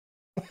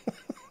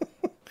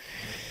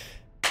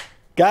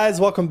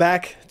Guys, welcome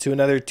back to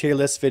another tier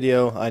list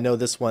video. I know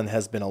this one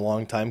has been a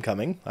long time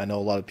coming. I know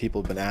a lot of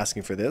people have been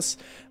asking for this,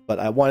 but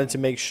I wanted to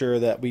make sure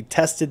that we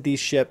tested these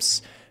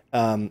ships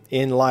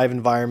in live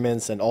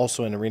environments and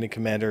also in Arena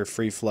Commander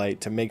Free Flight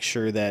to make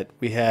sure that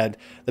we had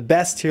the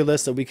best tier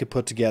list that we could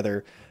put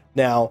together.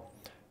 Now,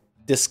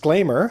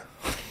 disclaimer,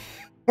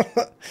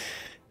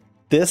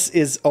 this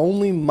is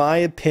only my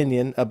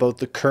opinion about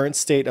the current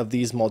state of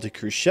these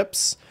Multicrew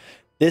ships.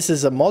 This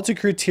is a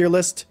Multicrew tier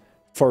list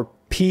for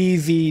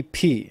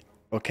PvP,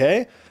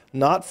 okay?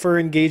 Not for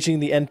engaging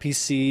the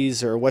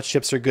NPCs or what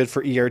ships are good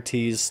for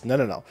ERTs.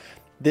 No.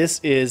 This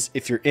is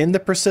if you're in the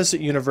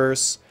persistent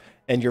universe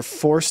and you're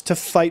forced to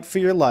fight for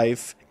your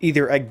life,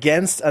 either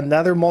against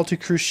another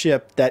Multicrew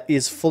ship that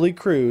is fully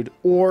crewed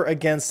or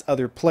against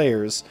other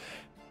players.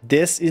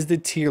 This is the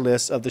tier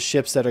list of the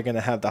ships that are going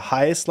to have the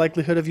highest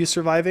likelihood of you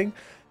surviving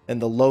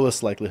and the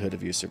lowest likelihood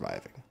of you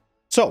surviving.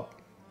 So,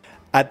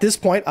 at this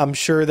point, I'm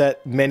sure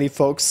that many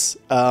folks,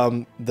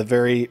 the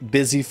very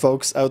busy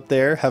folks out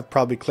there, have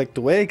probably clicked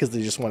away because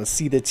they just want to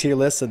see the tier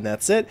list and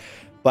that's it.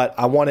 But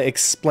I want to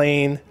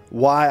explain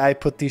why I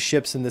put these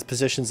ships in the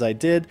positions I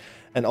did,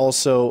 and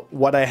also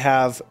what I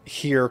have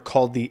here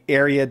called the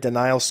area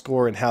denial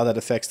score and how that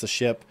affects the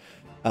ship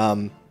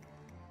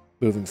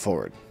moving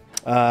forward.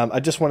 I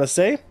just want to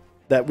say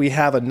that we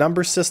have a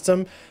number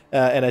system,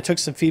 and I took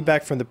some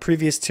feedback from the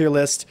previous tier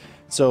list.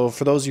 So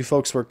for those of you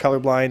folks who are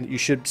colorblind, you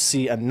should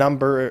see a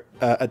number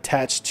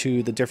attached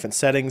to the different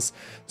settings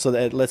so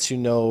that it lets you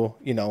know,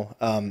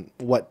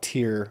 what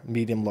tier,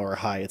 medium, low, or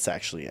high it's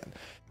actually in.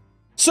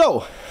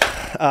 So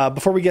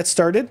before we get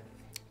started,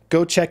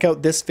 go check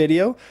out this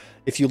video.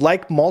 If you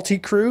like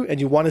Multicrew and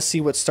you want to see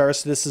what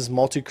StarCitizen's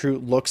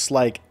Multicrew looks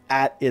like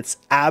at its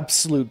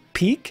absolute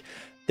peak,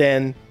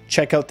 then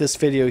check out this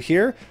video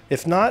here.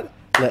 If not,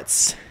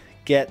 let's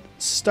get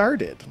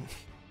started.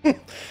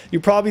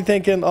 You're probably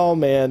thinking, oh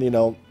man,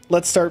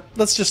 let's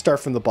just start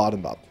from the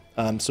bottom up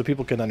so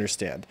people can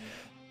understand.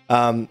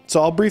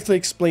 So I'll briefly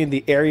explain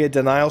the area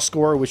denial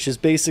score, which is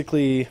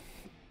basically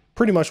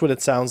pretty much what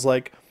it sounds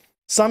like.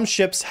 Some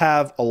ships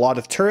have a lot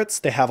of turrets,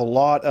 they have a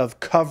lot of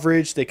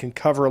coverage, they can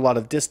cover a lot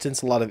of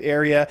distance, a lot of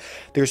area.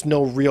 There's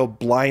no real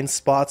blind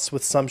spots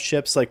with some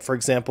ships, like for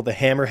example the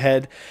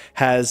Hammerhead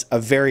has a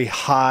very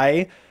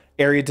high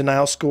area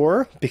denial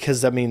score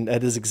because, I mean,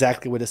 that is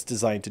exactly what it's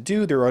designed to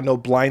do. There are no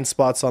blind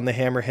spots on the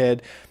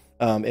Hammerhead.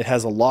 It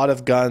has a lot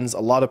of guns,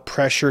 a lot of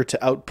pressure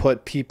to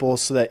output people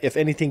so that if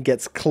anything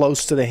gets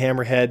close to the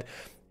Hammerhead,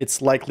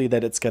 it's likely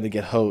that it's going to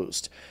get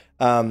hosed.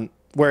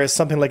 Whereas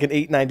something like an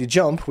 890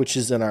 jump, which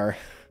is in our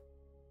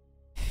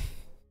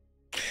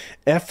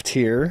F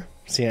tier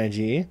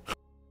CIG,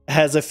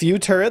 has a few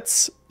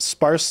turrets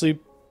sparsely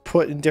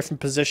put in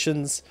different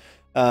positions.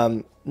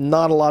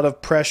 Not a lot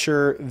of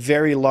pressure,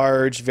 very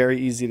large, very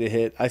easy to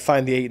hit. I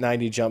find the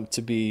 890 jump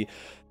to be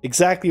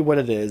exactly what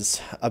it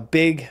is. A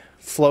big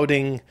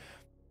floating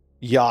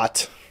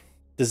yacht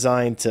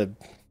designed to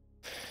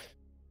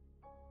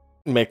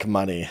make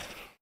money.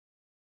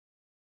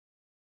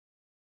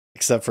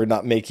 Except for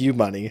not make you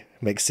money,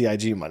 make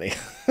CIG money.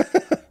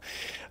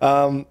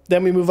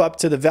 Then we move up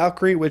to the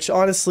Valkyrie, which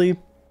honestly,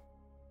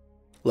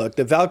 look,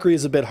 the Valkyrie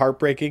is a bit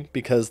heartbreaking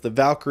because the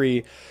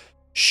Valkyrie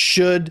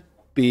should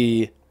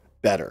be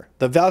better.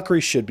 The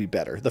Valkyrie should be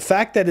better. The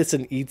fact that it's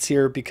an E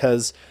tier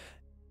because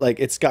like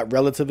it's got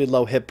relatively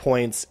low hit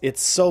points,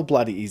 it's so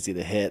bloody easy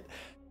to hit.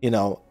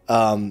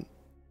 A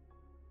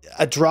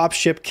drop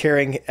ship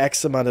carrying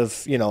X amount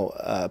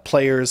of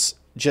players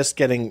just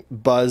getting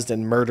buzzed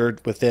and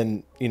murdered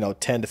within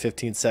 10 to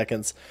 15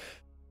 seconds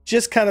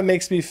just kind of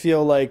makes me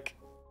feel like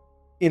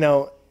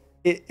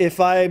if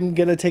I'm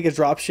gonna take a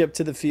drop ship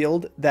to the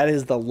field, that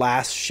is the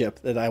last ship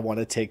that I want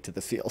to take to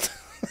the field.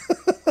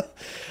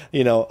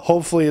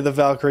 Hopefully the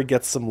Valkyrie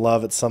gets some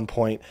love at some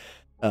point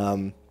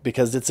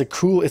because it's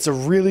a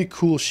really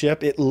cool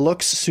ship. It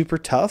looks super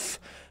tough,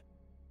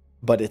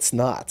 but it's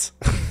not.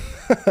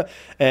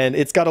 And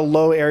it's got a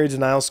low area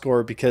denial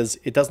score because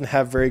it doesn't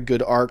have very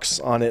good arcs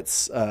on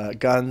its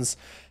guns.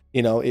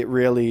 It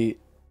really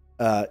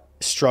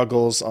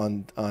struggles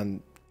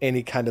on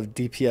any kind of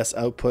DPS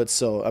output.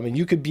 So, I mean,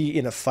 you could be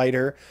in a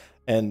fighter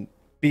and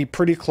be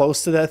pretty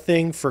close to that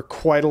thing for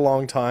quite a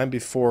long time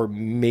before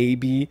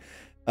maybe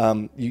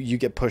you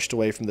get pushed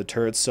away from the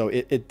turrets. So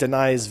it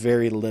denies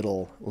very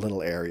little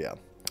area.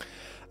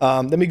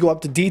 Then we go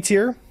up to D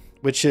tier,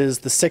 which is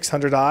the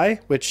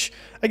 600i, which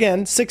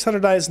again,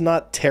 600i is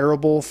not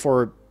terrible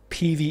for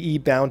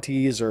PvE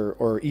bounties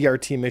or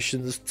ERT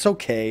missions. It's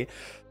okay.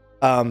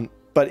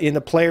 But in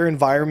a player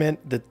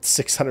environment, the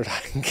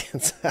 600i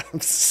gets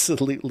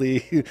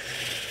absolutely,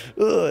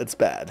 it's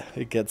bad.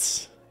 It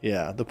gets,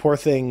 yeah, the poor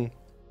thing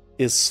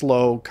is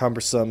slow,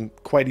 cumbersome,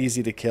 quite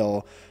easy to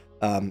kill.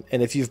 And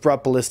if you've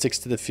brought ballistics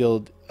to the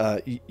field,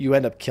 you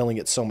end up killing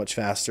it so much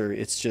faster.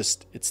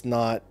 It's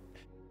not,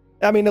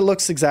 I mean, it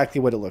looks exactly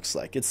what it looks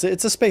like. It's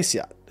a space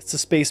yacht. It's a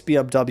space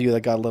BMW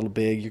that got a little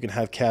big. You can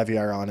have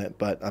caviar on it,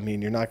 but I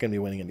mean, you're not going to be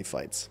winning any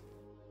fights.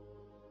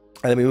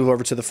 And then we move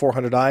over to the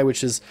 400i,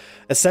 which is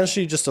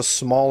essentially just a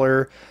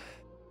smaller,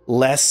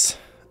 less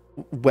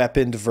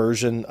weaponed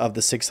version of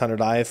the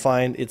 600i. I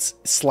find it's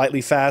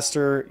slightly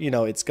faster. You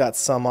know, it's got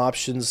some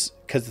options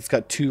because it's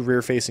got 2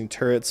 rear-facing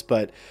turrets,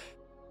 but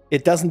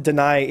it doesn't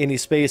deny any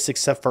space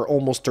except for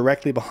almost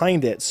directly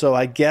behind it. So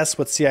I guess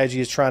what CIG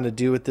is trying to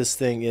do with this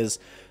thing is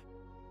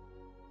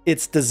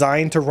it's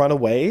designed to run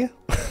away.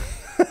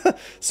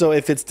 So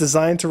if it's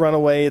designed to run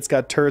away, it's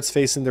got turrets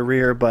facing the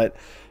rear, but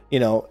you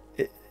know,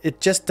 it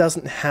just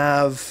doesn't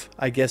have,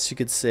 I guess you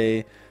could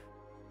say,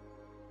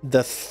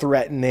 the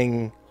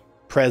threatening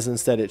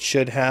presence that it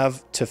should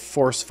have to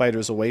force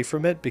fighters away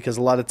from it, because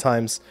a lot of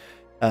times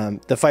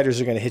the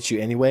fighters are going to hit you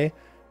anyway.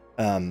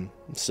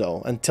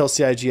 So until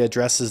CIG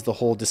addresses the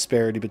whole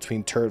disparity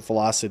between turret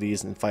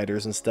velocities and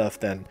fighters and stuff,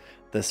 then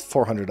this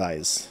 400i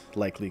is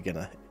likely going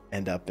to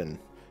end up in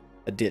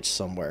a ditch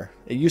somewhere.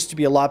 It used to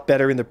be a lot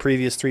better in the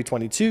previous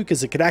 322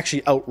 because it could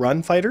actually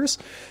outrun fighters.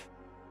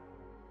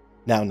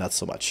 Now, not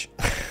so much.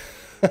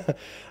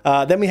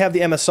 Then we have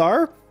the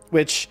MSR,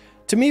 which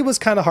to me was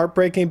kind of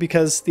heartbreaking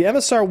because the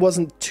MSR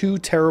wasn't too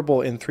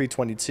terrible in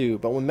 322,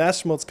 but when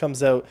Master Modes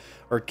comes out,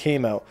 or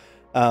came out,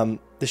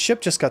 the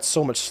ship just got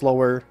so much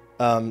slower.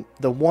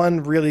 The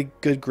one really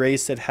good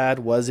grace it had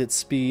was its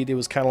speed. It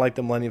was kind of like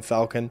the Millennium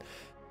Falcon,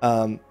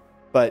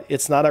 but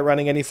it's not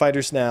outrunning any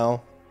fighters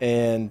now,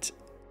 and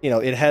you know,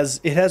 it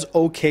has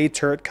okay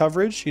turret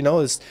coverage. You know,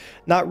 there's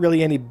not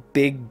really any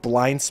big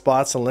blind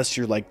spots unless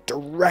you're like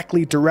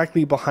directly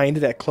behind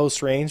it at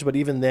close range. But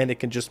even then, it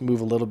can just move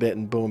a little bit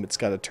and boom, it's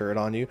got a turret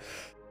on you.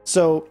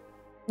 So,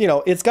 you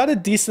know, it's got a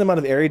decent amount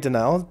of area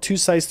denial. 2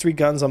 size 3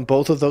 guns on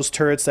both of those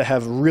turrets that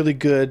have really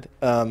good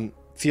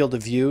field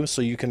of view,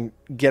 so you can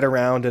get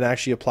around and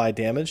actually apply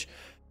damage.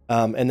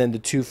 And then the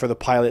 2 for the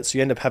pilot, so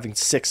you end up having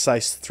 6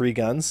 size 3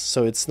 guns.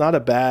 So it's not a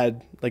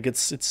bad, like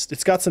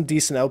it's got some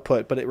decent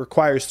output, but it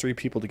requires 3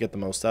 people to get the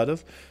most out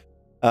of.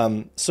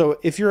 So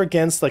if you're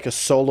against like a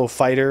solo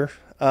fighter,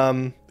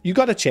 you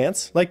got a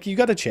chance. Like you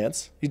got a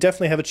chance. You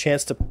definitely have a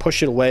chance to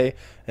push it away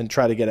and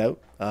try to get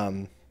out.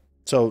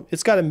 So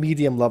it's got a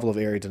medium level of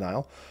area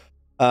denial.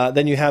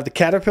 Then you have the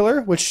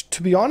Caterpillar, which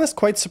to be honest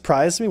quite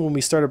surprised me when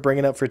we started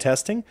bringing it up for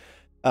testing.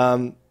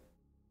 The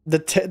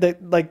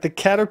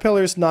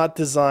Caterpillar's not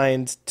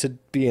designed to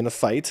be in a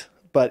fight,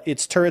 but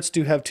its turrets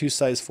do have 2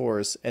 size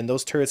 4s, and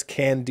those turrets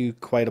can do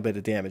quite a bit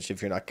of damage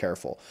if you're not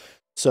careful.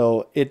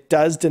 So it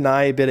does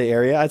deny a bit of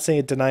area. I'd say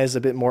it denies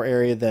a bit more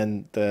area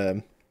than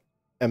the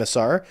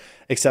MSR,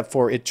 except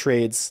for it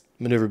trades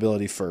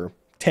maneuverability for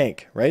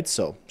tank, right?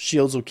 So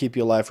shields will keep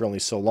you alive for only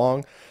so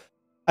long.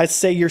 I'd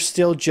say you're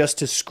still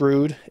just as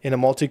screwed in a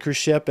multi-crew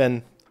ship.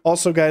 And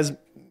also, guys,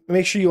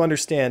 make sure you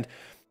understand,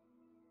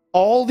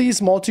 all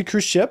these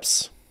multi-crew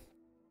ships,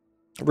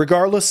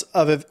 regardless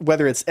of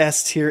whether it's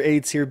S tier,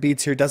 A tier, B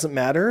tier, doesn't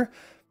matter.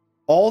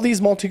 All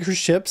these multi-crew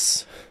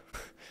ships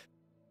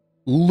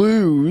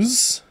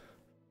lose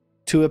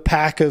to a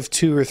pack of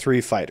 2 or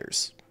 3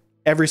 fighters.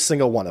 Every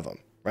single one of them,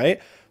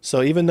 right?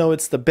 So even though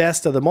it's the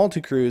best of the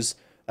multi-crews,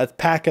 a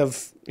pack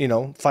of, you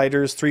know,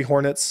 fighters, 3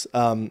 Hornets,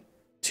 2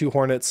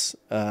 Hornets,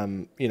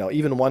 you know,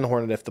 even 1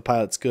 Hornet if the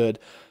pilot's good,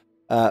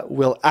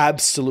 will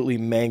absolutely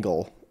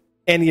mangle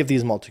any of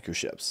these multi-crew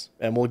ships.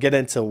 And we'll get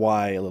into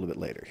why a little bit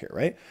later here,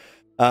 right?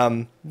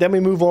 Then we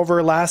move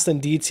over last in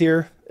D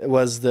tier. It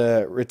was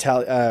the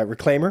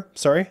Reclaimer,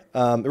 sorry.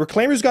 The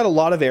Reclaimer's got a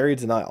lot of area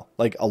denial,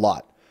 like a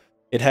lot.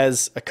 It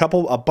has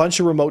a bunch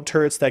of remote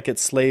turrets that get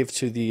slaved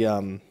to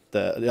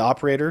the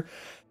operator.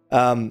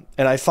 And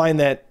I find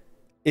that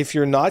if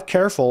you're not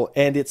careful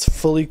and it's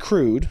fully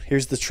crewed,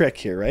 here's the trick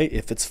here, right?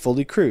 If it's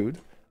fully crewed,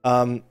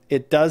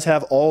 it does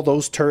have all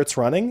those turrets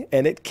running,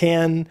 and it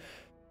can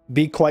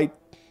be quite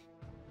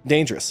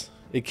dangerous.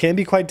 It can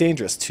be quite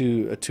dangerous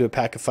to a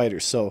pack of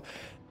fighters. So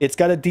it's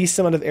got a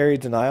decent amount of area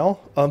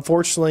denial.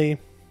 Unfortunately,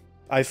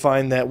 I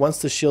find that once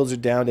the shields are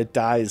down, it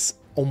dies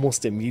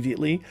almost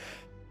immediately.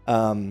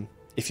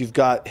 If you've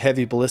got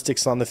heavy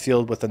ballistics on the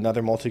field with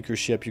another multi-crew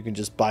ship, you can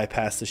just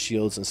bypass the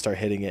shields and start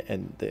hitting it.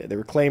 And the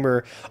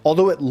Reclaimer,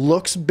 although it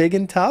looks big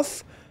and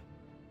tough,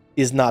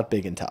 is not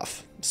big and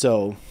tough.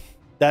 So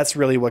that's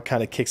really what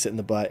kind of kicks it in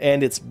the butt.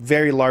 And it's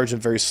very large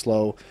and very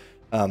slow.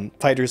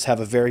 Fighters have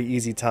a very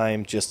easy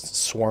time just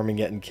swarming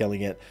it and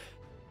killing it,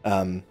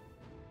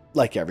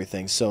 like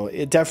everything. So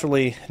it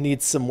definitely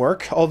needs some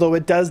work, although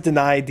it does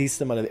deny a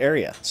decent amount of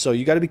area. So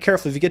you got to be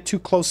careful. If you get too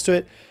close to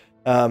it,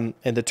 and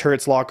the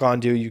turrets lock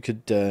onto you, you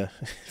could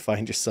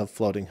find yourself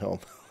floating home.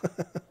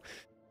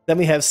 Then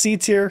we have C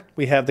tier.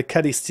 We have the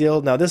Cuddy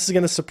Steel. Now this is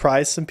going to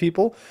surprise some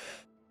people.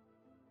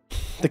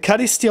 The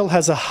Cuddy Steel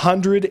has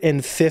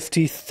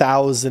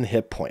 150,000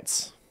 hit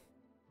points.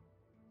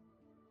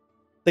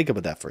 Think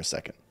about that for a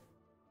second.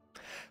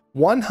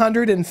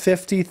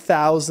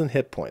 150,000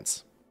 hit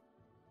points.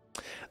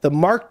 The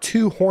Mark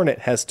II Hornet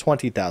has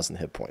 20,000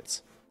 hit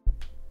points.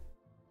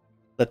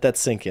 Let that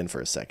sink in for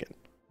a second.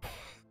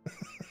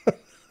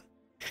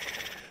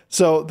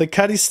 So the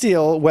Cuddy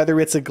Steel, whether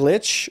it's a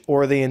glitch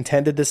or they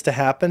intended this to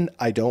happen,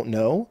 I don't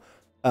know.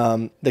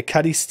 The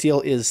Cuddy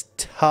Steel is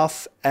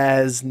tough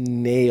as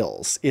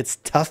nails. It's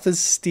tough as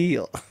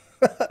steel.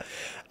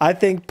 I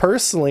think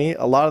personally,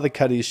 a lot of the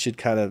Cuddies should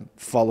kind of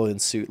follow in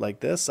suit like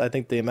this. I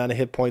think the amount of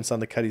hit points on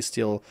the Cuddy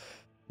Steel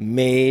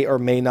may or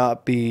may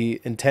not be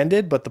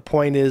intended, but the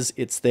point is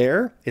it's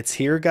there, it's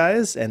here,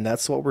 guys, and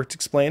that's what we're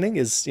explaining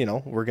is, you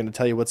know, we're going to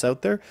tell you what's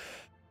out there.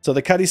 So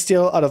the Cuddy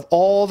Steel, out of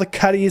all the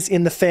Cuddies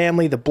in the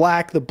family, the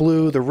black, the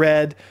blue, the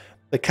red,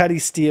 the Cuddy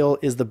Steel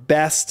is the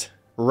best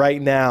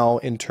right now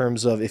in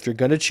terms of if you're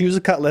going to choose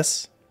a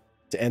Cutlass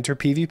to enter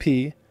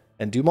PvP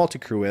and do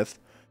multi-crew with,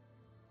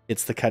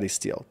 it's the Cuddy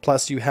Steel.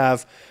 Plus you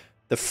have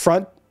the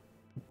front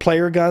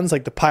player guns,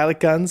 like the pilot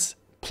guns,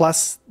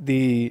 plus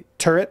the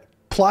turret,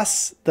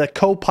 plus the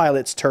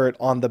co-pilot's turret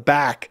on the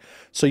back.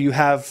 So you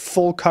have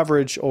full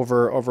coverage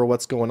over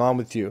what's going on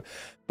with you.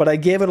 But I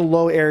gave it a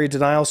low area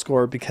denial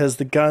score because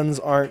the guns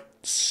aren't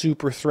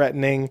super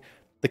threatening.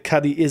 The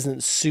Cuddy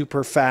isn't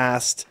super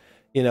fast,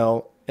 you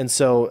know, and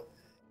so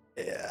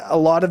a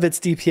lot of its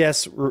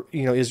DPS,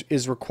 you know,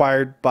 is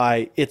required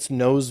by its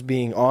nose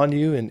being on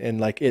you and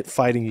like it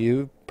fighting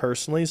you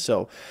personally.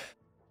 So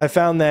I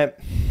found that,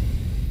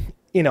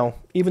 you know,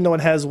 even though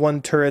it has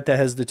one turret that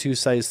has the 2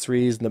 size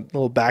 3s and the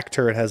little back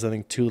turret has, I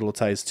think, 2 little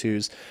size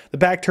 2s, the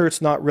back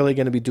turret's not really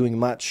going to be doing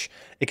much.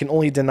 It can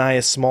only deny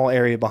a small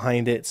area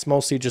behind it. It's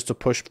mostly just to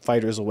push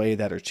fighters away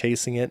that are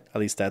chasing it.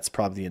 At least that's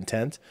probably the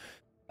intent.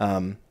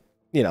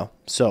 You know,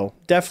 so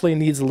definitely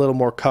needs a little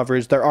more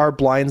coverage. There are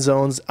blind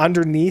zones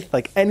underneath,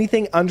 like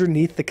anything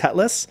underneath the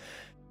Cutlass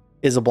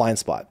is a blind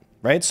spot,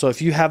 right? So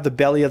if you have the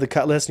belly of the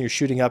Cutlass and you're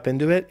shooting up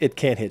into it, it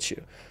can't hit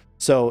you.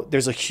 So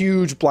there's a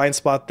huge blind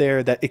spot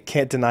there that it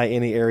can't deny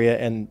any area,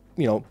 and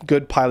you know,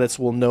 good pilots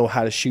will know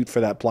how to shoot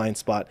for that blind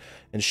spot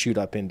and shoot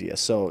up into you.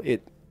 So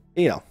it,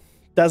 you know,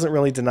 doesn't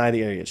really deny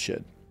the area it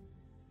should.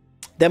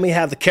 Then we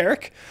have the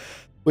Carrack,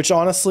 which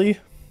honestly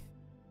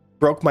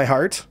broke my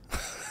heart.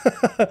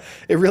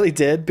 It really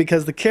did,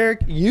 because the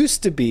Carrack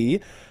used to be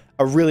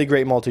a really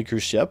great multi-crew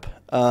ship,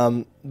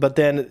 but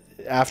then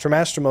after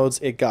master modes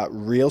it got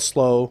real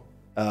slow.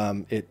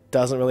 It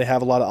doesn't really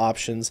have a lot of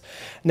options.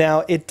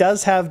 Now it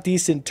does have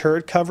decent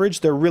turret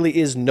coverage. There really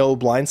is no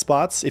blind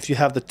spots. If you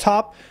have the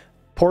top,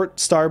 port,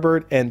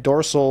 starboard, and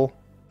dorsal,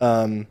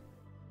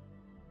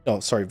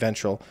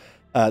 ventral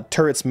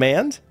turrets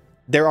manned,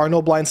 there are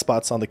no blind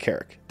spots on the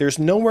Carrack. There's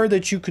nowhere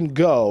that you can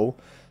go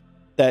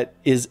that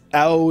is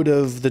out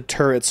of the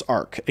turret's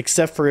arc,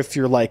 except for if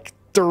you're like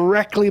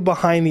directly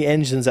behind the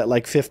engines at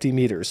like 50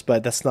 meters,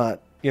 but that's not,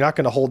 you're not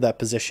going to hold that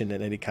position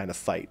in any kind of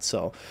fight.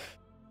 So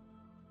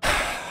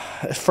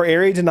for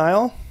area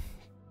denial,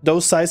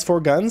 those size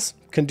 4 guns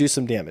can do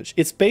some damage.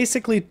 It's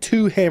basically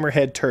 2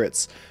 hammerhead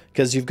turrets,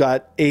 because you've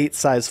got 8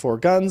 size 4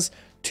 guns,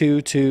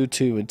 2, 2,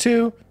 2, and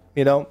 2.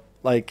 You know,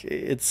 like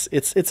it's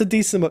a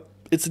decent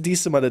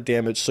amount of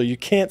damage. So you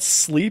can't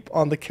sleep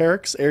on the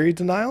Carrack's area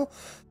denial,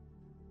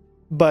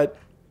 but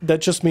that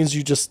just means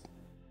you just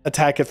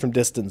attack it from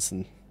distance,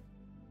 and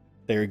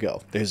there you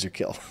go. There's your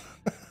kill.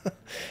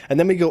 And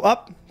then we go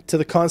up to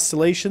the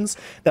constellations.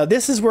 Now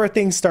this is where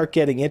things start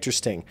getting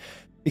interesting,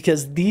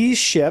 because these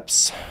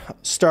ships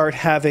start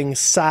having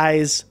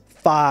size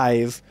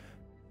 5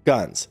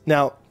 guns.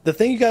 Now, the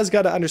thing you guys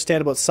got to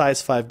understand about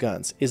size 5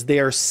 guns is they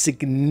are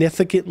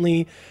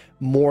significantly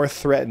more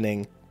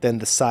threatening than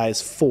the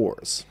size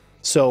 4s.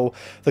 So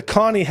the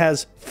Connie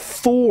has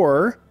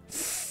 4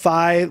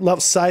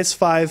 size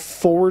 5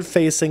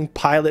 forward-facing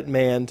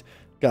pilot-manned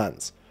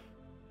guns.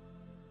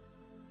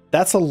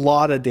 That's a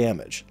lot of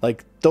damage.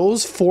 Like,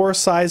 those 4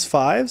 size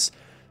 5s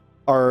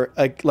are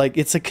like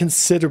it's a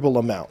considerable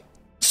amount.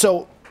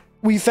 So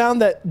we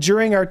found that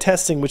during our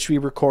testing, which we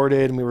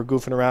recorded and we were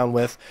goofing around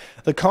with,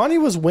 the Connie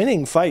was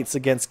winning fights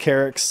against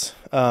Carracks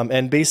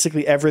and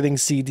basically everything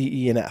C,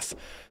 D, E, and F.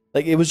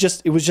 Like it was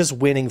just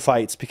winning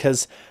fights,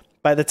 because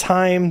by the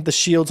time the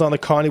shields on the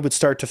Connie would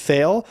start to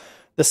fail,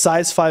 the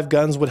size 5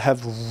 guns would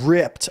have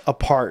ripped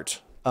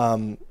apart,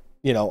 you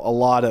know, a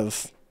lot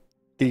of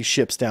these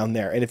ships down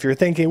there. And if you're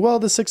thinking, well,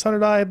 the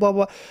 600i, blah,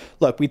 blah,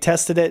 look, we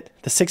tested it.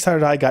 The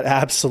 600i got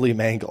absolutely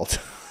mangled.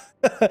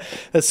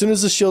 As soon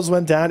as the shields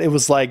went down, it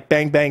was like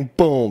bang, bang,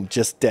 boom,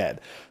 just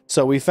dead.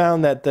 So we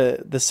found that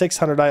the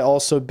 600i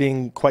also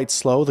being quite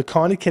slow, the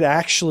Connie could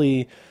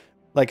actually,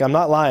 like, I'm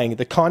not lying,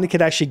 the Connie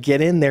could actually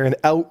get in there and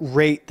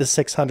outrate the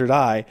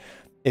 600i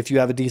if you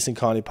have a decent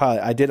Connie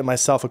pilot. I did it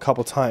myself a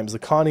couple times. The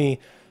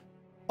Connie,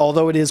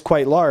 although it is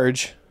quite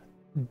large,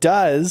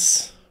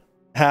 does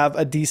have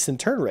a decent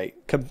turn rate,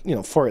 you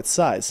know, for its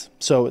size.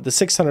 So the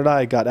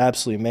 600i got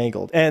absolutely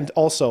mangled. And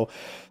also,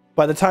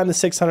 by the time the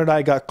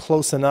 600i got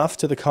close enough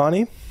to the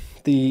Connie,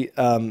 the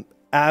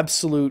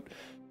absolute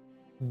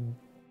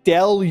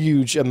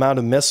deluge amount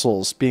of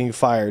missiles being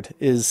fired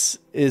is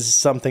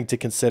something to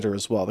consider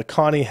as well. The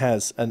Connie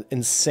has an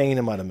insane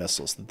amount of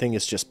missiles. The thing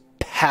is just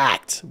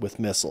packed with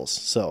missiles.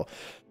 So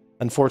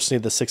unfortunately,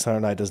 the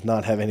 600i does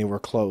not have anywhere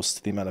close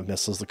to the amount of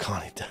missiles the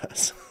Connie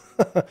does.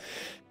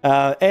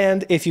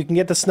 And if you can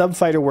get the snub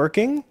fighter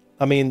working,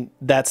 I mean,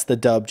 that's the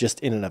dub just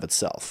in and of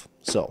itself.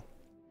 So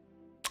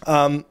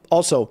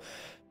also,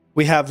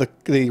 we have the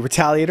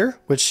Retaliator,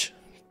 which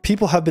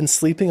people have been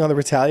sleeping on the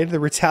Retaliator. The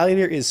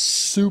Retaliator is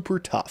super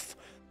tough.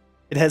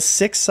 It has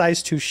 6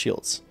 size 2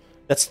 shields.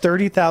 That's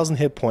 30,000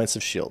 hit points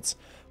of shields.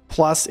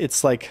 Plus,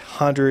 it's like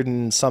 100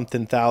 and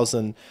something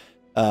thousand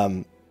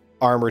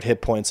armored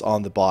hit points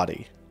on the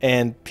body.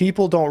 And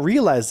people don't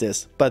realize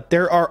this, but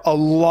there are a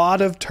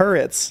lot of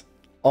turrets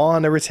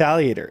on a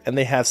Retaliator, and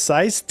they have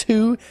size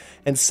 2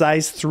 and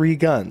size 3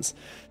 guns.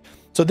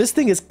 So this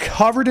thing is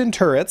covered in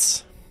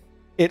turrets.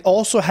 It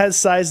also has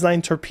size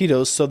 9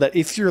 torpedoes, so that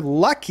if you're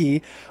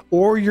lucky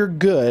or you're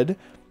good,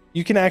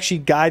 you can actually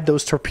guide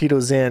those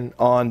torpedoes in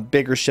on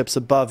bigger ships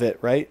above it,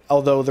 right?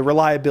 Although the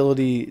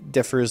reliability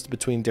differs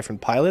between different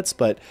pilots,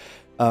 but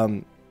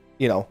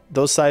you know,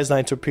 those size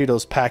 9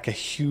 torpedoes pack a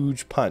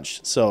huge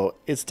punch. So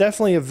it's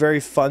definitely a very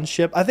fun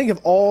ship. I think of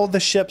all the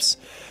ships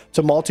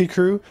to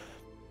multi-crew,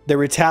 the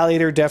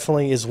Retaliator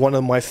definitely is one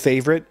of my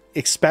favorite,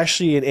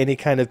 especially in any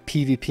kind of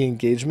PvP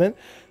engagement.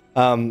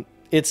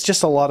 It's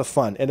just a lot of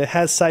fun, and it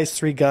has size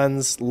 3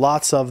 guns,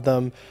 lots of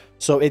them,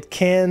 so it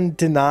can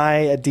deny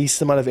a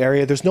decent amount of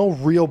area. There's no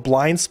real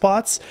blind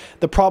spots.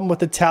 The problem with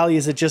the Tally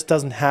is it just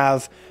doesn't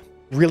have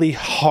really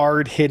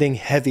hard-hitting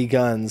heavy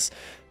guns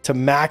to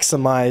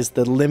maximize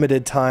the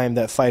limited time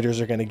that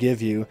fighters are going to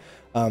give you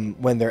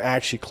when they're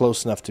actually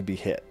close enough to be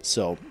hit.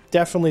 So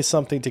definitely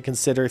something to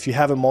consider. If you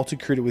haven't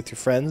multi-crewed it with your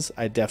friends,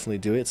 I definitely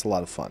do it. It's a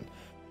lot of fun.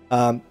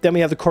 Then we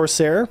have the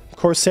Corsair.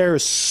 Corsair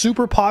is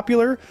super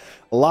popular.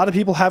 A lot of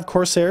people have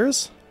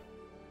Corsairs.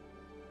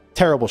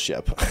 Terrible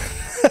ship.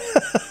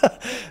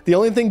 The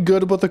only thing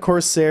good about the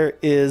Corsair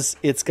is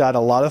it's got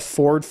a lot of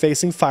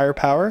forward-facing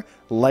firepower,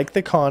 like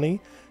the Connie.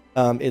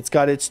 It's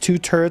got its 2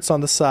 turrets on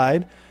the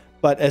side,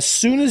 but as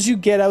soon as you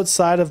get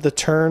outside of the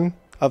turn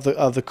of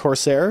the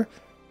Corsair,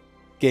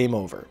 game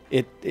over.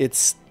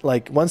 It's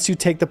like once you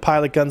take the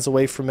pilot guns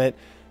away from it,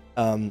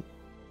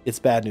 it's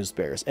bad news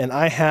bears. And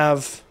I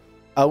have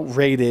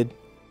outrated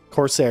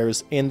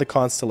Corsairs in the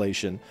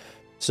Constellation.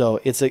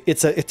 So it's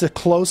a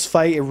close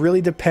fight. It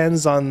really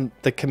depends on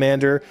the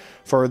commander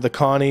for the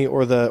Connie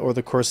or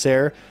the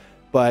Corsair,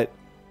 but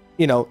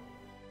you know,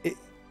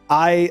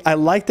 I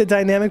like the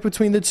dynamic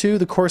between the two.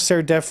 The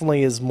Corsair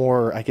definitely is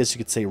more, I guess you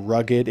could say,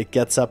 rugged. It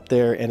gets up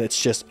there and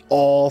it's just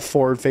all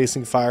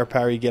forward-facing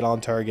firepower you get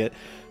on target.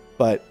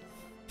 But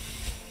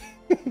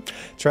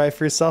try it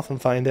for yourself and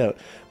find out.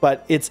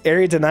 But its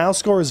area denial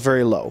score is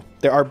very low.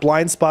 There are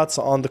blind spots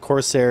on the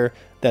Corsair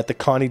that the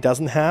Connie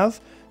doesn't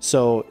have.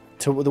 So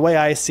the way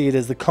I see it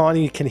is the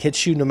Connie can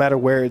hit you no matter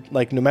where,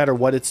 like no matter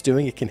what it's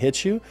doing, it can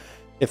hit you.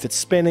 If it's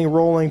spinning,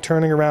 rolling,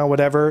 turning around,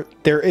 whatever,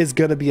 there is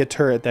going to be a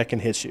turret that can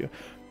hit you.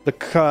 The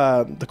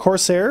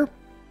Corsair,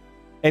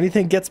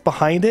 anything gets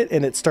behind it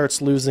and it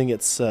starts losing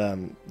its,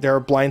 there are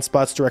blind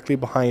spots directly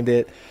behind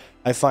it.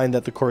 I find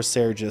that the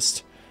Corsair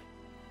just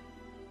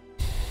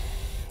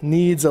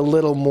needs a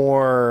little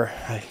more,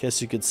 I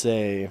guess you could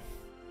say,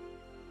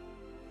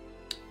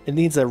 it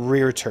needs a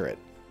rear turret.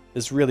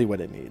 Is really what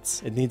it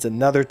needs. It needs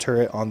another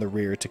turret on the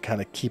rear to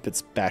kind of keep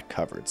its back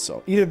covered.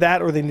 So either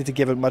that or they need to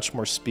give it much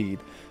more speed.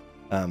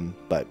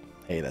 But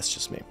hey, that's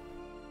just me.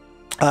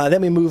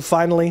 Then we move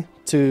finally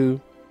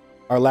to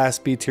our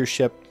last B tier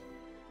ship,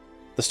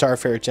 the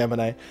Starfarer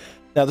Gemini.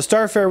 Now the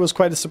Starfarer was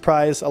quite a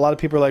surprise. A lot of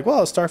people are like,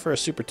 well, Starfarer is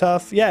super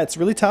tough. Yeah, it's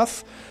really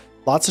tough.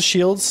 Lots of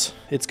shields.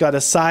 It's got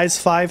a size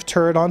 5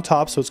 turret on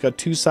top, so it's got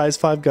 2 size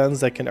 5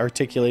 guns that can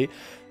articulate.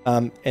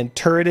 And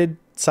turreted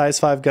size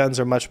 5 guns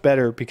are much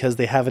better because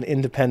they have an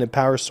independent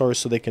power source,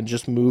 so they can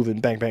just move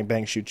and bang, bang,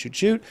 bang, shoot, shoot,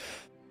 shoot.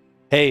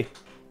 Hey,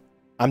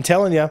 I'm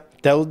telling you,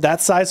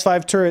 that size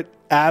 5 turret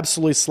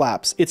absolutely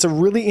slaps. It's a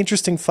really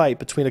interesting fight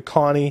between a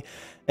Connie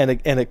and a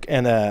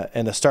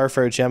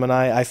Starfarer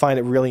Gemini. I find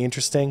it really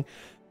interesting.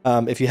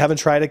 If you haven't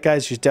tried it,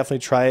 guys, you should definitely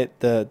try it.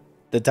 The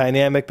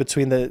dynamic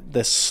between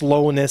the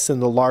slowness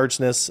and the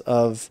largeness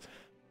of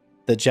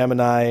the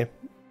Gemini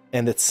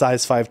and its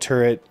size 5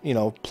 turret, you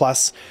know,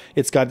 plus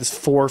it's got this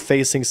 4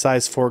 facing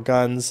size 4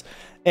 guns.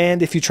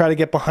 And if you try to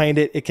get behind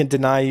it, it can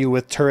deny you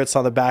with turrets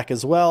on the back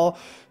as well.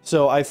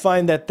 So I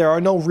find that there are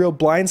no real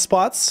blind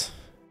spots.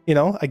 You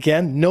know,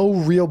 again, no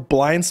real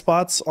blind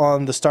spots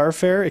on the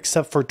Starfarer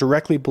except for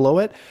directly below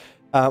it.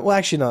 Well,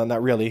 actually, no,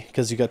 not really,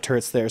 because you got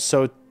turrets there.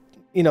 So,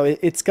 you know,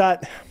 it's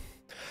got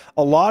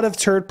a lot of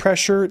turret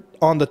pressure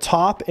on the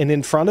top and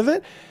in front of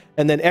it.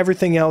 And then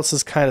everything else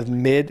is kind of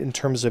mid in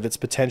terms of its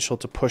potential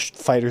to push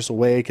fighters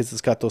away because it's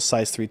got those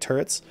size 3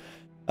 turrets.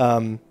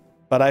 But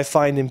I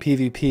find in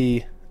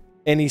PvP,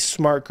 any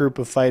smart group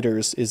of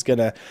fighters is going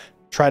to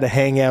try to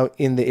hang out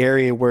in the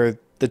area where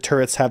the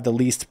turrets have the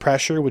least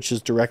pressure, which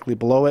is directly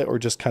below it or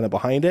just kind of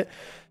behind it.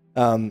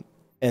 And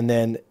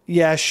then,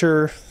 yeah,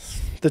 sure,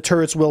 the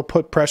turrets will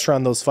put pressure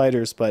on those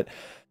fighters, but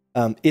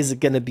is it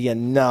going to be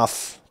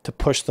enough to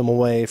push them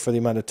away for the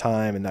amount of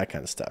time and that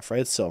kind of stuff,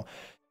 right? So,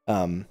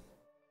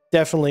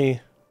 definitely,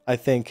 I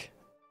think,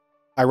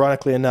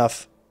 ironically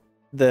enough,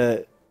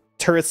 the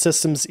turret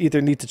systems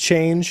either need to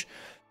change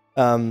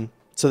so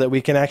that we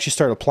can actually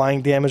start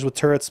applying damage with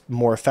turrets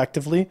more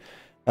effectively.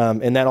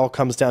 And that all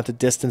comes down to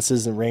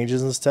distances and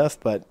ranges and stuff.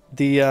 But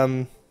the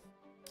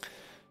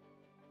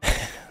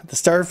the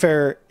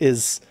Starfarer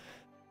is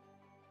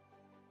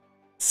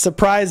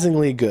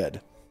surprisingly good.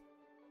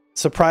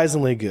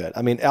 surprisingly good.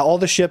 I mean, all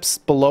the ships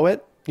below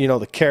it, you know,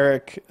 the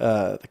Carrack,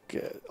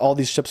 all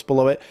these ships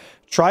below it,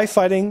 try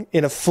fighting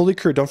in a fully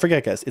crewed, don't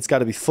forget guys, it's got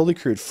to be fully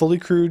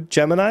crewed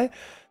Gemini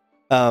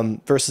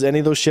versus any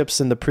of those ships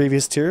in the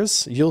previous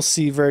tiers. You'll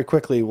see very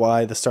quickly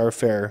why the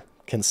Starfare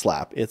can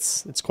slap.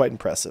 It's quite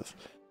impressive.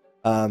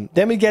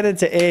 Then we get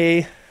into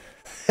A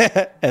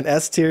and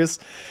S tiers.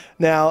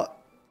 Now,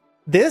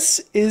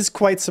 this is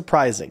quite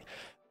surprising.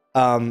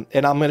 And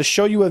I'm going to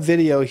show you a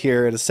video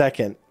here in a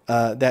second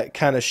that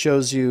kind of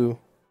shows you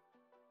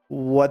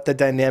what the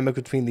dynamic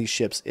between these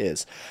ships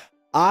is.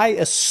 I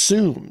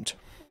assumed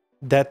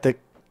that the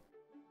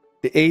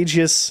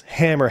Aegis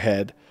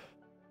Hammerhead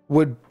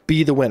would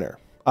be the winner.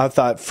 I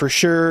thought for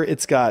sure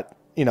it's got,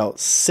 you know,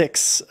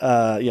 six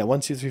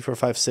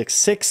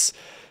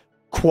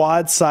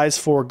quad size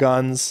 4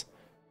 guns.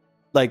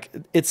 Like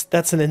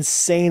that's an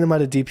insane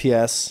amount of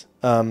DPS.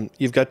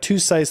 You've got 2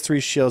 size 3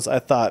 shields. I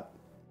thought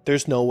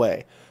there's no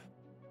way.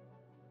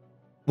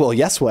 Well,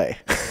 yes way.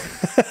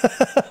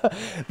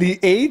 The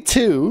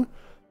A2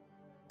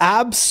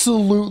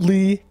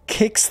 absolutely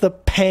kicks the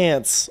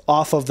pants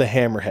off of the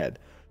Hammerhead.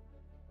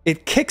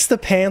 It kicks the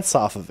pants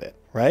off of it,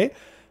 right?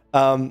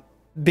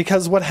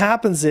 Because what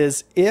happens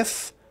is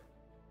if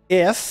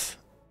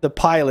the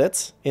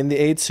pilot in the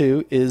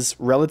A2 is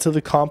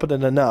relatively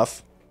competent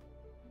enough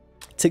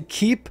to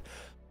keep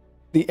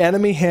the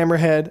enemy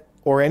Hammerhead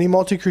or any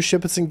multi-crew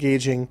ship it's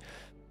engaging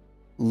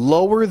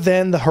lower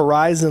than the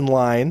horizon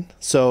line.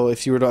 So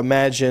if you were to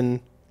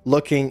imagine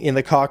looking in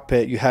the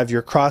cockpit, you have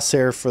your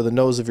crosshair for the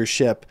nose of your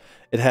ship.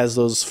 It has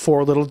those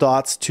 4 little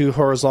dots, 2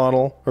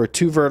 horizontal or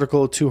 2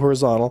 vertical, 2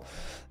 horizontal.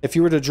 If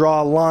you were to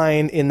draw a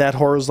line in that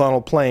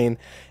horizontal plane,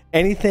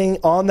 anything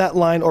on that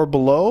line or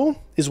below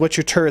is what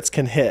your turrets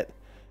can hit.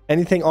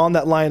 Anything on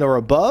that line or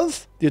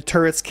above, your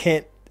turrets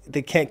can't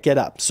get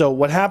up. So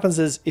what happens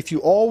is if you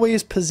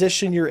always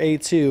position your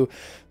A2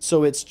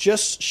 so it's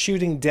just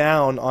shooting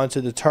down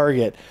onto the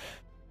target,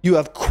 you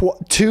have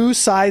 2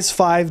 size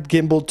 5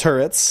 gimbal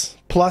turrets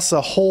plus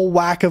a whole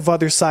whack of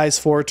other size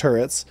 4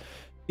 turrets.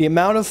 The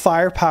amount of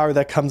firepower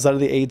that comes out of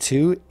the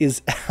A2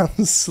 is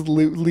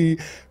absolutely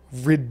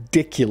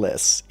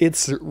ridiculous.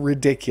 It's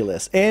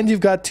ridiculous. And you've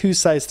got 2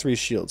 size 3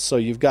 shields. So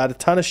you've got a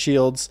ton of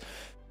shields.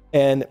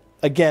 And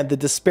again, the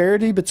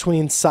disparity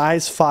between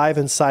size 5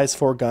 and size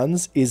 4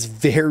 guns is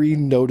very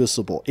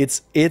noticeable.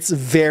 It's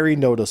very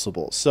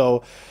noticeable.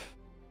 So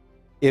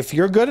if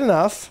you're good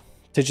enough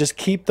to just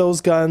keep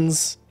those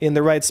guns in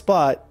the right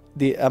spot,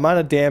 the amount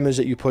of damage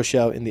that you push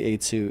out in the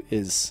A2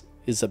 is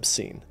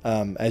obscene,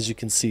 as you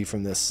can see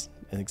from this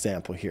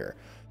example here.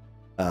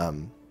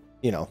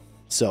 You know,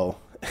 so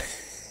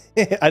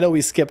I know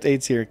we skipped A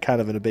tier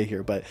kind of in a bit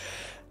here, but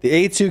the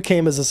A2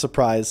 came as a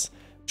surprise.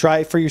 Try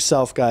it for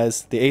yourself,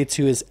 guys. The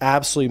A2 is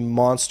absolutely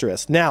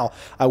monstrous. Now,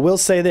 I will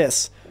say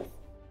this.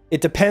 It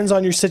depends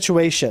on your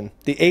situation.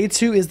 The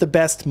A2 is the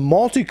best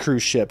multi-crew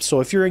ship. So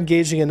if you're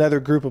engaging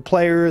another group of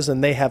players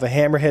and they have a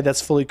Hammerhead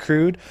that's fully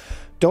crewed,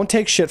 don't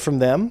take shit from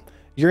them.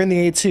 You're in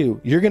the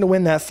A2. You're going to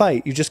win that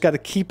fight. You just got to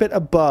keep it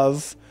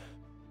above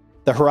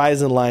the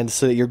horizon line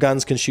so that your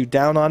guns can shoot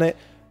down on it.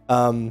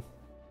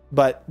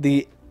 But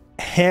the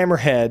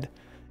Hammerhead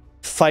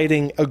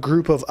fighting a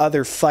group of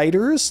other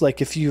fighters,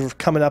 like if you're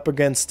coming up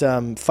against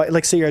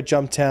like say you're at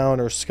Jumptown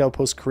or Scout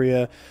Post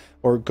Korea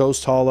or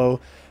Ghost Hollow,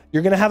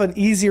 you're going to have an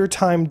easier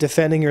time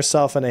defending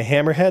yourself in a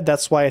Hammerhead.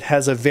 That's why it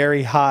has a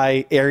very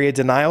high area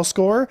denial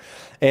score,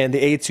 and the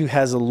A2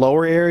 has a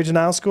lower area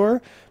denial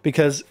score,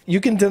 because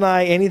you can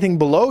deny anything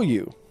below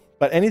you,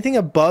 but anything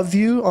above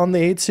you on the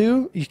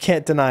A2 you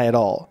can't deny at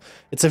all.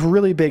 It's a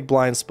really big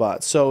blind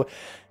spot. So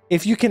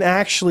if you can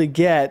actually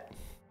get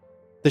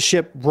the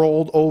ship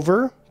rolled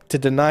over to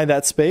deny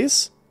that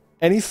space,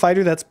 any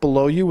fighter that's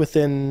below you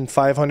within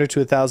 500 to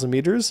 1,000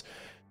 meters,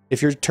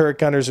 if your turret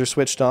gunners are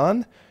switched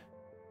on,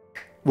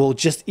 will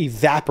just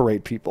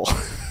evaporate people.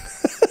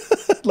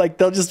 Like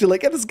they'll just be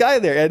like, "Get this guy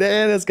there,"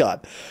 and it's gone.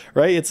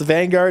 Right? It's a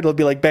Vanguard. It'll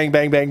be like bang,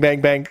 bang, bang,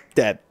 bang, bang,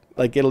 dead.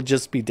 Like it'll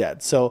just be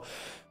dead. So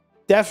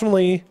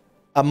definitely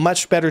a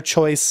much better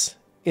choice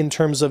in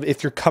terms of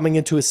if you're coming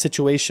into a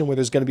situation where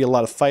there's going to be a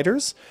lot of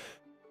fighters.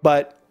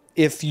 But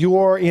if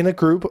you're in a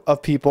group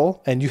of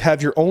people and you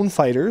have your own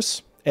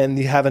fighters and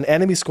you have an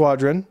enemy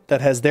squadron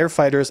that has their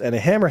fighters and a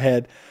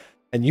Hammerhead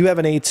and you have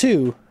an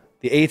A2,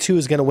 the A2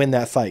 is going to win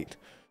that fight.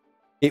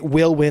 It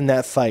will win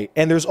that fight.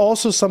 And there's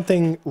also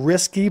something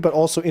risky but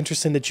also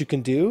interesting that you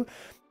can do.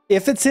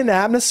 If it's in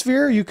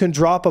atmosphere, you can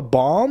drop a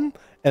bomb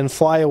and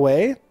fly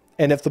away.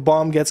 And if the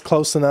bomb gets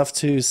close enough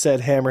to said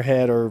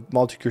Hammerhead or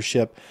multi-crew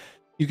ship,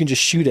 you can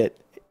just shoot it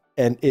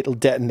and it'll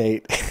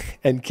detonate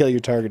and kill your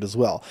target as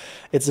well.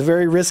 It's a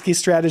very risky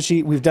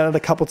strategy. We've done it a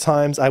couple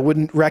times. I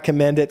wouldn't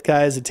recommend it,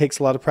 guys. It takes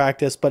a lot of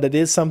practice, but it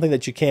is something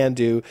that you can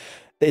do.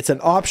 It's an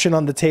option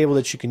on the table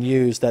that you can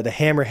use that a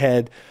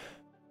Hammerhead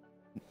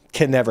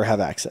can never have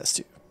access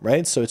to,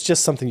 right? So it's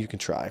just something you can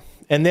try.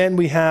 And then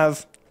we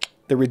have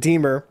the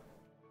Redeemer.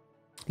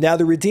 Now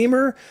the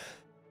Redeemer,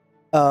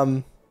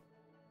 I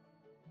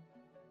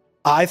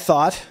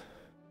thought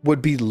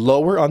would be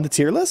lower on the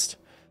tier list,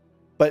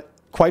 but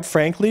quite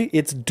frankly,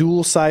 it's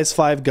dual size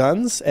 5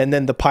 guns, and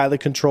then the pilot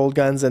controlled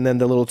guns, and then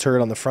the little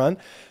turret on the front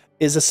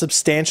is a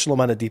substantial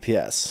amount of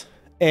DPS.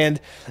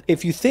 And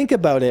if you think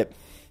about it,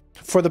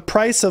 for the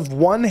price of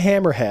one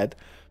hammerhead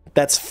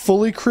that's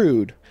fully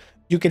crewed,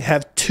 you can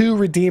have 2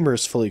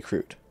 redeemers fully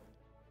crewed.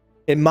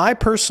 In my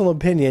personal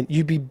opinion,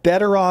 you'd be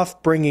better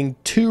off bringing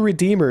 2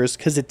 redeemers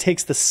because it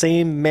takes the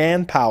same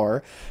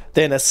manpower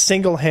than a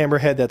single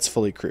hammerhead that's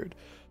fully crewed,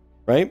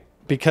 right?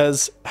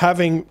 Because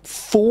having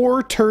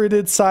 4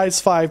 turreted size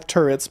 5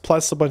 turrets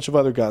plus a bunch of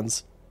other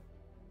guns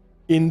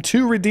in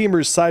 2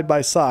 redeemers side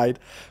by side,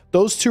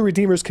 those 2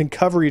 redeemers can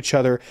cover each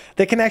other.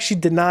 They can actually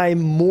deny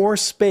more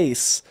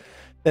space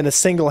than a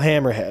single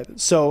hammerhead.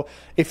 So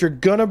if you're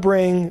gonna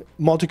bring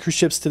multi-crew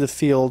ships to the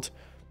field,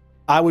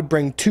 I would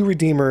bring 2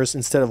 redeemers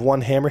instead of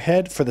 1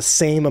 hammerhead for the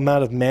same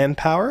amount of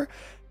manpower.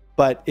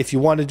 But if you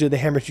want to do the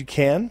hammerhead, you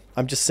can.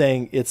 I'm just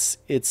saying it's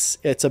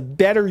a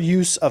better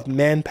use of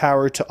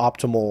manpower to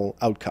optimal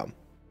outcome,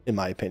 in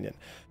my opinion.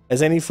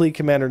 As any fleet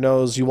commander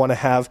knows, you want to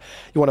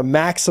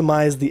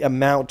maximize the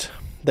amount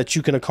that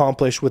you can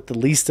accomplish with the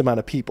least amount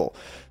of people.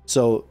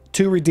 So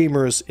 2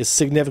 redeemers is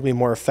significantly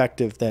more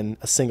effective than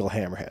a single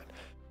hammerhead,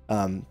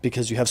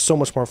 because you have so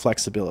much more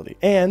flexibility,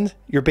 and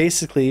you're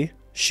basically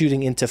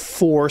shooting into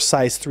 4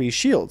 size 3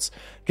 shields,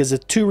 because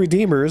with 2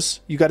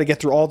 redeemers you got to get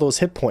through all those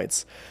hit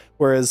points,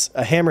 whereas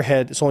a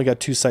hammerhead it's only got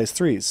 2 size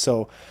 3s.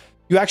 So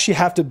you actually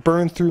have to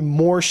burn through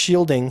more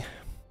shielding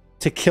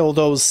to kill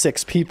those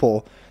 6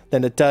 people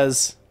than it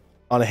does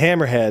on a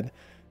hammerhead.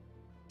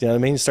 Do you know what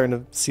I mean? You're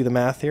starting to see the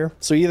math here.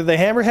 So either the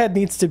hammerhead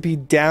needs to be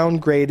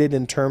downgraded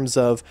in terms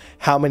of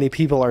how many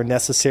people are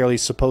necessarily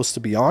supposed to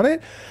be on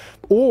it,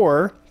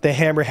 or the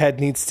hammerhead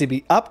needs to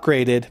be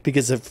upgraded,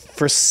 because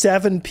for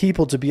 7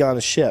 people to be on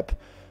a ship,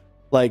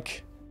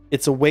 like,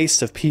 it's a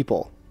waste of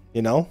people,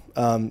 you know?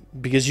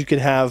 Because you could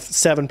have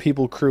 7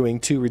 people crewing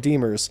 2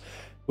 redeemers,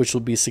 which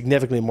will be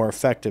significantly more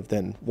effective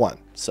than 1.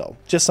 So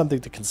just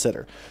something to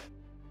consider.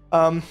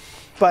 But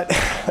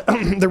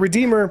the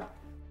redeemer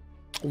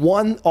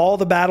won all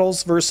the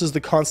battles versus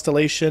the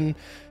Constellation,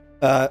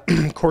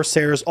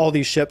 Corsairs, all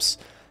these ships.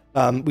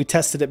 We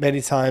tested it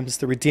many times.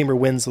 The redeemer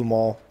wins them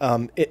all.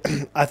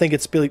 I think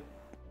it's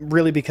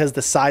really because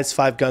the size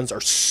 5 guns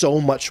are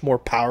so much more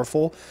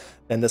powerful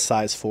than the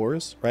size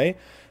 4s, right?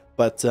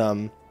 But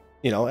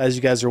you know, as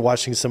you guys are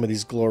watching some of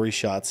these glory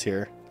shots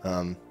here,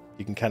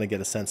 you can kind of get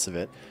a sense of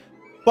it.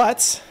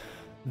 But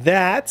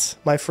that,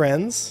 my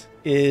friends,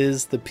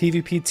 is the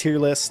PvP tier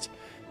list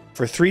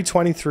for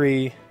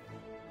 323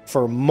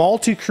 for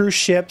multi-crew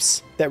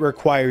ships that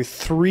require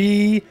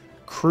 3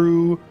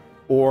 crew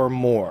or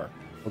more.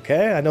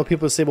 Okay, I know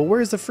people say, well,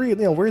 where's the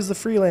where's the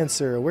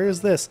freelancer?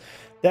 Where's this?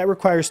 That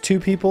requires 2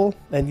 people.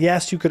 And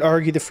yes, you could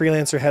argue the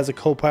freelancer has a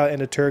co-pilot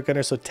and a turret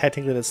gunner, so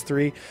technically that's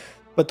 3.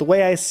 But the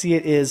way I see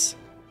it is,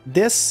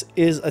 this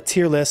is a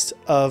tier list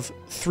of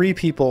 3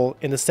 people,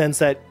 in the sense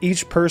that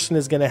each person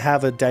is going to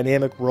have a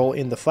dynamic role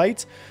in the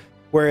fight.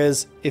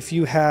 Whereas if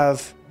you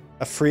have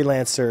a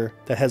freelancer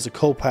that has a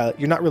co-pilot,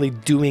 you're not really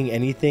doing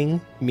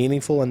anything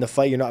meaningful in the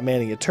fight. You're not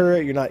manning a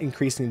turret. You're not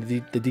increasing the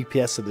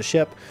DPS of the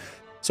ship.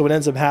 So what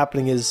ends up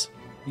happening is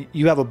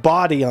you have a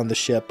body on the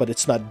ship, but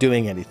it's not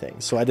doing anything.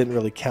 So I didn't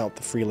really count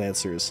the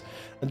freelancers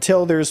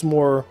until there's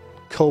more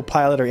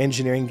co-pilot or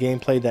engineering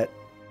gameplay that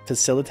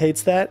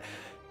facilitates that.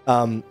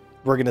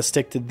 We're going to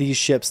stick to these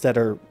ships that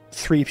are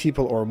 3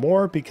 people or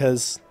more,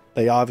 because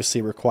they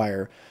obviously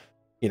require,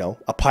 you know,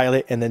 a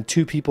pilot and then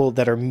 2 people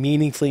that are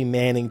meaningfully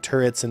manning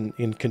turrets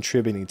and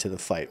contributing to the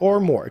fight, or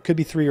more. It could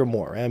be 3 or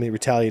more. I mean,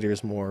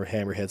 Retaliators more,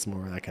 Hammerheads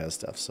more, that kind of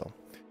stuff. So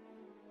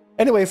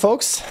anyway,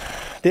 folks,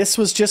 this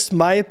was just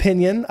my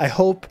opinion. I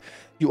hope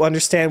you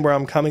understand where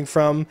I'm coming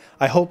from.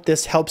 I hope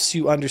this helps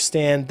you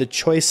understand the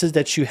choices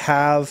that you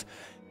have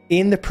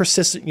in the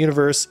persistent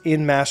universe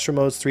in Master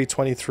Modes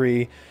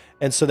 323.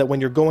 And so that when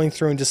you're going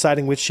through and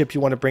deciding which ship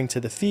you want to bring to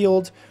the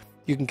field,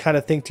 you can kind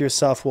of think to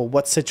yourself, well,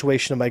 what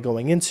situation am I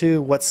going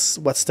into? What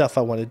stuff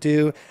I want to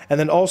do? And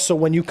then also,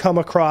 when you come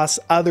across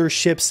other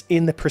ships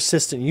in the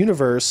persistent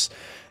universe,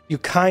 you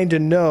kind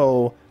of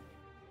know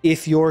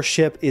if your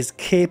ship is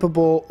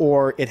capable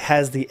or it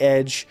has the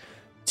edge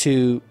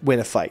to win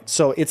a fight.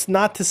 So it's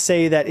not to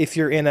say that if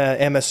you're in a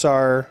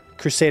MSR,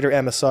 Crusader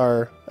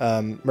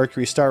MSR,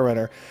 Mercury Star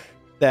Runner,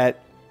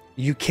 that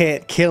you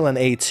can't kill an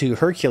A2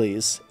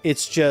 Hercules.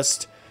 It's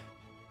just,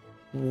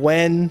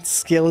 when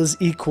skill is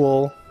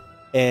equal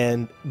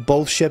and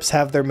both ships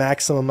have their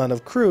maximum amount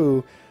of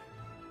crew,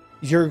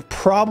 you're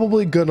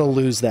probably gonna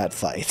lose that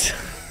fight.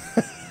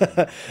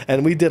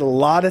 And we did a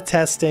lot of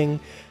testing.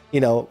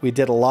 You know, we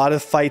did a lot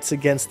of fights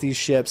against these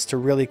ships to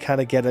really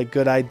kind of get a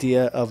good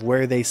idea of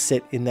where they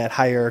sit in that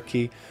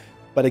hierarchy.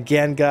 But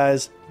again,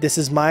 guys, this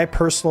is my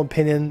personal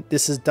opinion.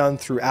 This is done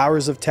through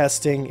hours of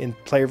testing in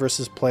player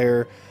versus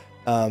player.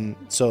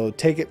 So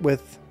take it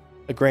with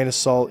a grain of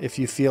salt. If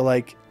you feel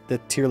like the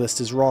tier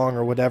list is wrong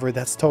or whatever,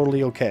 that's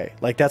totally okay.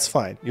 Like, that's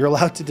fine. You're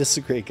allowed to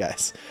disagree,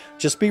 guys.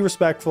 Just be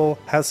respectful,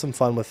 have some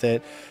fun with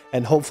it,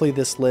 and hopefully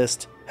this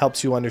list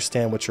helps you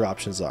understand what your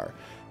options are.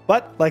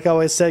 But like I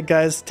always said,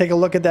 guys, take a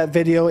look at that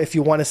video if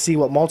you want to see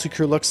what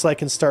Multicrew looks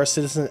like in Star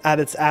Citizen at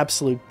its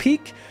absolute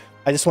peak.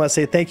 I just want to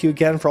say thank you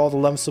again for all the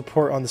love and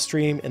support on the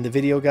stream and the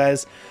video,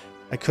 guys.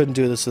 I couldn't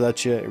do this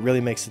without you. It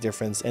really makes a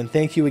difference. And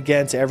thank you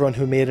again to everyone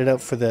who made it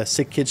out for the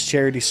Sick Kids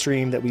charity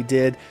stream that we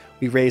did.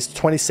 We raised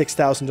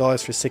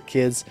 $26,000 for sick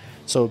kids.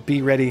 So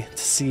be ready to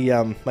see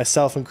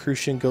myself and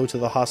Crucian go to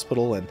the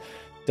hospital and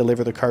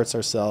deliver the carts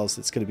ourselves.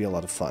 It's going to be a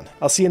lot of fun.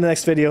 I'll see you in the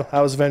next video.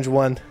 I was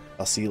Avenger1.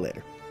 I'll see you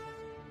later.